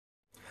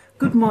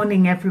Good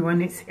morning, everyone.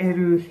 It's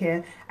Eruvwu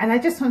here, and I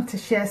just want to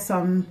share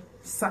some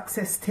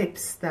success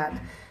tips that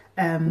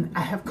I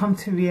have come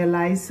to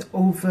realize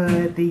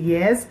over the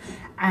years.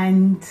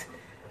 And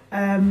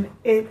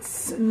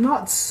it's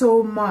not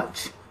so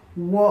much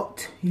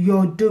what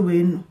you're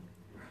doing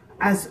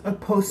as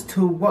opposed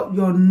to what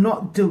you're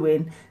not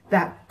doing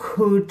that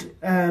could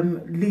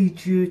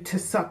lead you to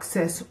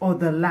success or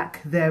the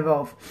lack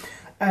thereof.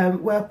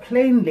 Well,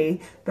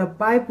 plainly, the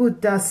Bible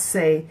does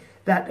say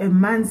that a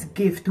man's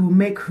gift will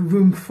make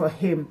room for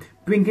him,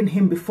 bringing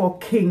him before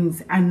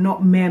kings and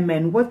not mere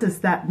men. What does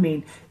that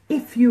mean?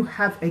 If you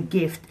have a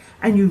gift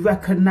and you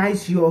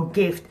recognize your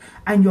gift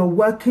and you're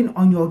working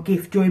on your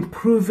gift, you're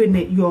improving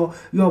it, you're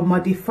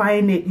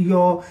modifying it,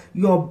 you're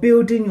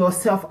building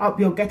yourself up,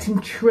 you're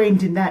getting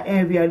trained in that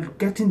area,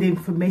 getting the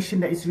information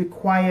that is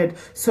required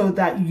so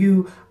that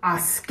you are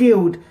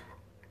skilled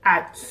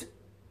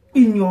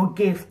in your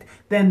gift,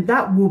 then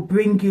that will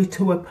bring you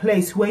to a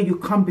place where you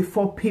come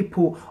before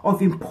people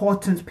of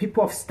importance,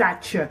 people of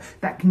stature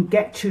that can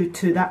get you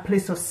to that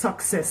place of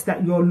success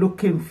that you're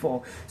looking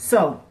for.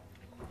 So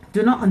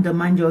do not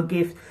undermine your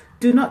gift.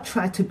 Do not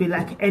try to be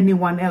like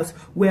anyone else.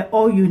 We're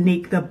all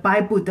unique. The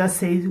Bible does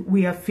say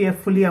we are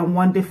fearfully and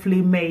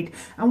wonderfully made.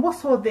 And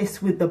what's all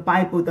this with the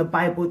Bible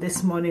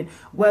this morning?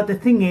 Well, the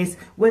thing is,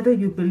 whether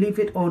you believe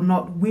it or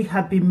not, we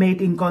have been made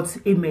in God's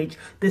image.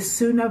 The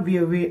sooner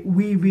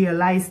we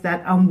realize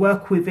that and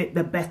work with it,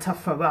 the better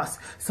for us.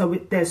 So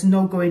there's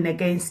no going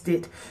against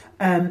it.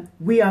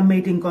 We are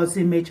made in God's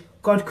image.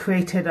 God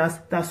created us.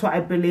 That's what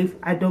I believe.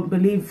 I don't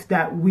believe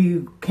that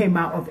we came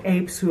out of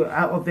apes, we were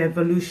out of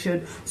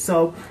evolution.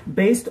 So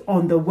based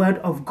on the word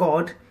of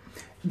God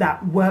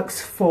that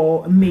works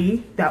for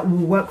me, that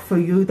will work for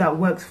you, that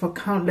works for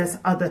countless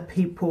other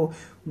people,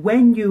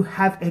 when you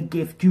have a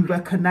gift, you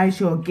recognize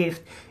your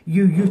gift,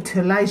 you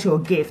utilize your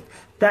gift,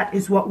 that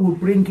is what will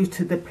bring you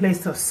to the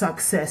place of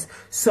success.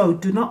 So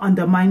do not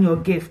undermine your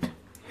gift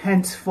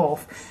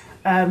henceforth.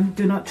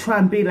 Do not try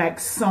and be like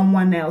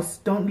someone else.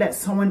 Don't let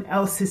someone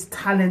else's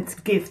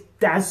talent, gift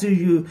dazzle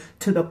you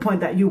to the point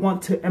that you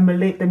want to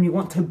emulate them, you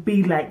want to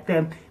be like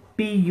them.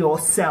 Be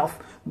yourself.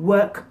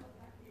 Work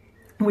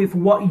with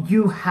what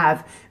you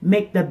have.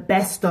 Make the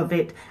best of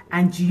it,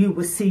 and you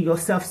will see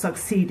yourself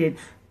succeeding.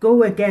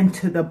 Go again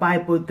to the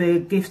Bible, the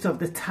gifts of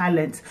the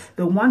talents.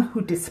 The one who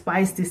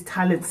despised his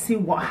talents, see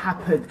what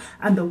happened.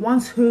 And the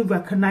ones who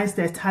recognized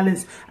their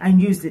talents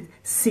and used it,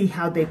 see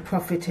how they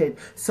profited.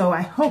 So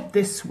I hope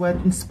this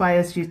word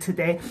inspires you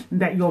today, and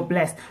that you're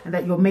blessed and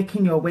that you're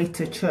making your way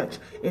to church.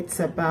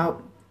 It's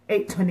about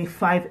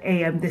 8:25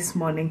 a.m. this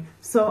morning.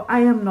 So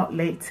I am not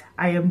late.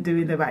 I am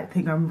doing the right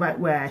thing. I'm right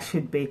where I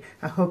should be.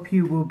 I hope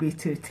you will be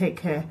too. Take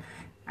care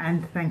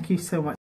and thank you so much.